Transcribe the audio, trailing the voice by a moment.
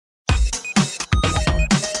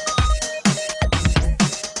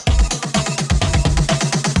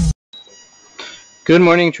Good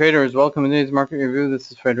morning, traders. Welcome to today's market review.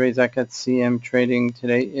 This is Razak at CMTrading.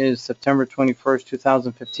 Today is September 21st,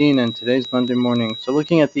 2015, and today's Monday morning. So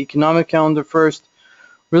looking at the economic calendar first,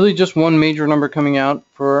 really just one major number coming out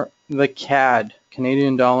for the CAD,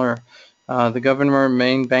 Canadian dollar. The governor,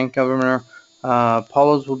 main bank governor,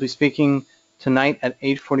 Paulos will be speaking tonight at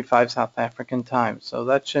 8:45 South African time. So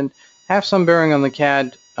that should have some bearing on the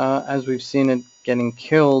CAD as we've seen it getting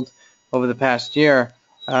killed over the past year.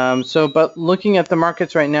 But looking at the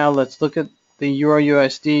markets right now, let's look at the Euro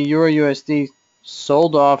USD. Euro USD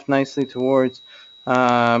sold off nicely towards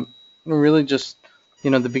really just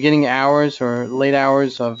the beginning hours or late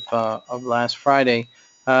hours of last Friday.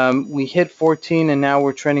 We hit 14 and now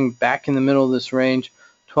we're trending back in the middle of this range.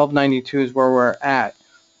 1292 is where we're at.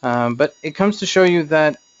 But it comes to show you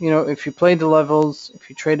that if you played the levels, if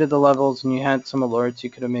you traded the levels and you had some alerts, you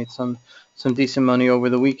could have made some decent money over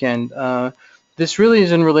the weekend. This really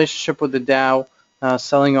is in relationship with the Dow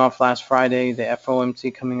selling off last Friday, the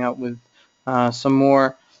FOMC coming out with some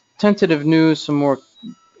more tentative news, some more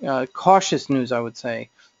cautious news, I would say,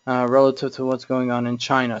 relative to what's going on in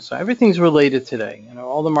China. So everything's related today.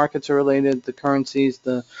 All the markets are related. The currencies,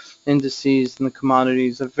 the indices, and the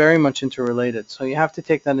commodities are very much interrelated. So you have to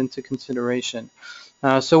take that into consideration.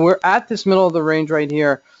 So we're at this middle of the range right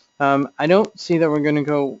here. I don't see that we're going to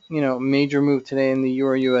go, major move today in the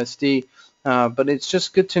Euro USD. But it's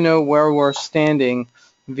just good to know where we're standing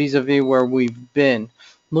vis-a-vis where we've been.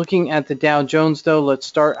 Looking at the Dow Jones, though, let's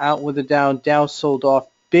start out with the Dow. Dow sold off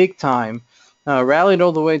big time, rallied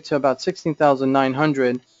all the way to about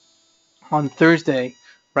 16,900 on Thursday,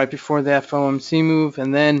 right before the FOMC move,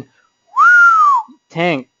 and then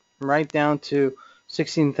tanked right down to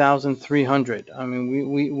 16,300. I mean,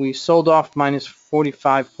 we sold off minus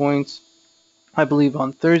 45 points, I believe,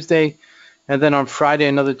 on Thursday. And then on Friday,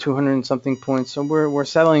 another 200 and something points. So we're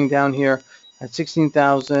settling down here at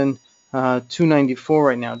 16,294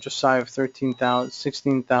 right now, just shy of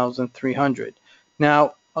 16,300.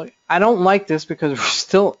 Now, I don't like this because we're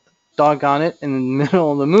still doggone it in the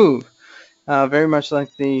middle of the move, very much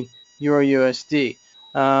like the Euro USD.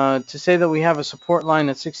 To say that we have a support line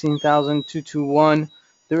at 16,221,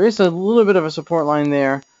 there is a little bit of a support line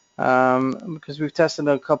there. Because we've tested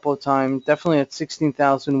it a couple of times. Definitely at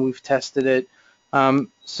 16,000 we've tested it.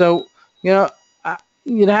 So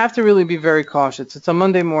you'd have to really be very cautious. It's a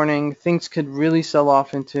Monday morning. Things could really sell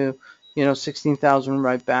off into 16,000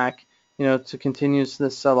 right back. To continue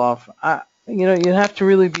this sell off. You'd have to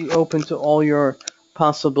really be open to all your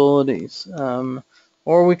possibilities.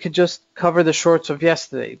 Or we could just cover the shorts of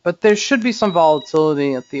yesterday. But there should be some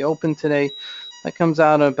volatility at the open today. That comes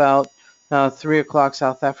out about 3 o'clock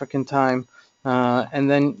South African time, and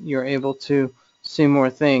then you're able to see more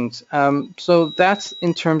things. So that's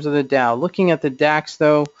in terms of the Dow. Looking at the DAX,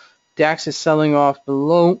 though, DAX is selling off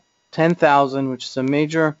below 10,000, which is a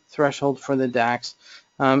major threshold for the DAX.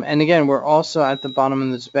 And again, we're also at the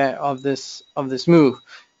bottom of this move.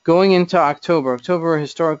 Going into October. October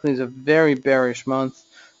historically is a very bearish month.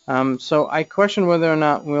 So I question whether or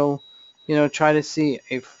not we'll, try to see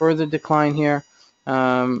a further decline here.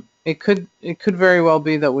 It could very well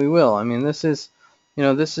be that we will. I mean, this has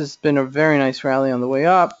been a very nice rally on the way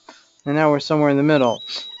up, and now we're somewhere in the middle.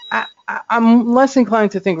 I'm less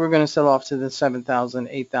inclined to think we're going to sell off to the 7,000,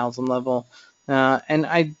 8,000 level, and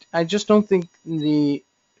I just don't think the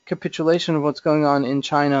capitulation of what's going on in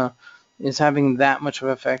China is having that much of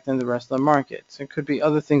an effect in the rest of the markets. There could be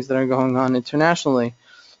other things that are going on internationally,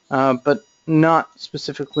 but not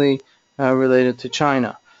specifically related to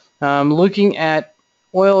China. Looking at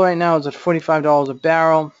oil right now is at $45 a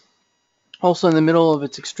barrel, also in the middle of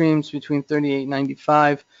its extremes between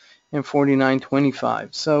 $38.95 and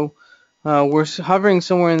 $49.25. So we're hovering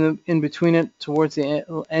somewhere in between it. Towards the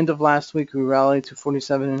end of last week, we rallied to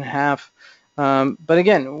 47.5. But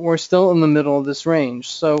again, we're still in the middle of this range.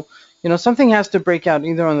 So something has to break out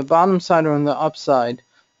either on the bottom side or on the upside,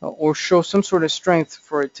 or show some sort of strength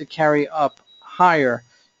for it to carry up higher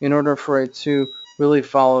in order for it to really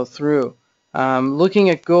follow through. Looking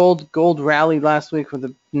at gold rallied last week with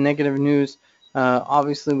the negative news.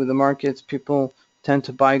 Obviously, with the markets, people tend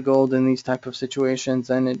to buy gold in these type of situations,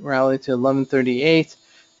 and it rallied to 1138,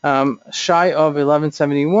 shy of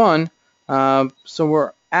 1171. So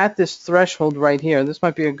we're at this threshold right here. This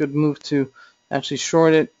might be a good move to actually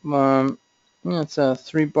short it. It's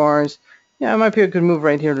 3 bars. Yeah, it might be a good move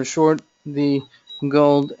right here to short the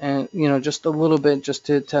gold, and just a little bit, just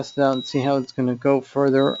to test it out and see how it's going to go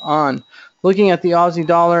further on. Looking at the Aussie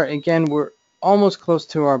dollar, again, we're almost close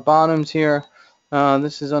to our bottoms here.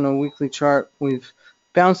 This is on a weekly chart. We've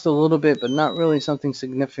bounced a little bit, but not really something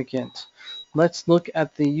significant. let's look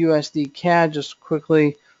at the USD CAD just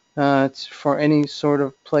quickly for any sort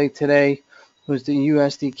of play today. Was the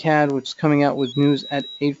USD CAD, which is coming out with news at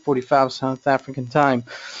 8:45 South African time.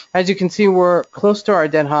 As you can see, we're close to our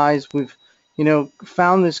dead highs. We've,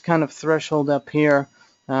 found this kind of threshold up here,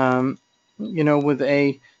 with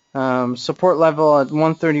a support level at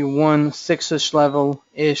 131.6-ish level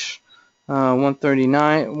ish,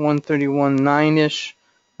 139, 131.9-ish.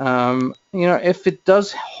 If it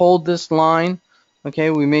does hold this line,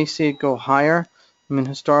 okay, we may see it go higher. I mean,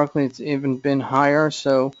 historically, it's even been higher,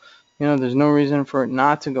 so there's no reason for it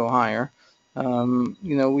not to go higher.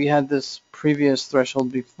 We had this previous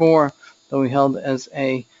threshold before that we held as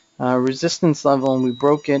a resistance level, and we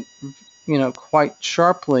broke it, quite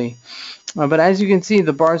sharply. But as you can see,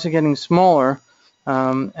 the bars are getting smaller,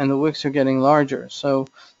 and the wicks are getting larger. So,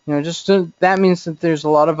 that means that there's a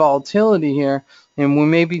lot of volatility here, and we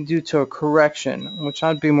may be due to a correction, which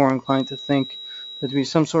I'd be more inclined to think there'd be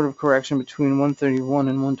some sort of correction between 131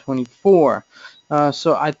 and 124.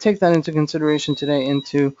 So I take that into consideration today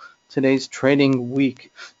into today's trading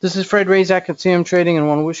week. This is Fred Razak at CMTrading, and I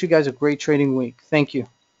want to wish you guys a great trading week. Thank you.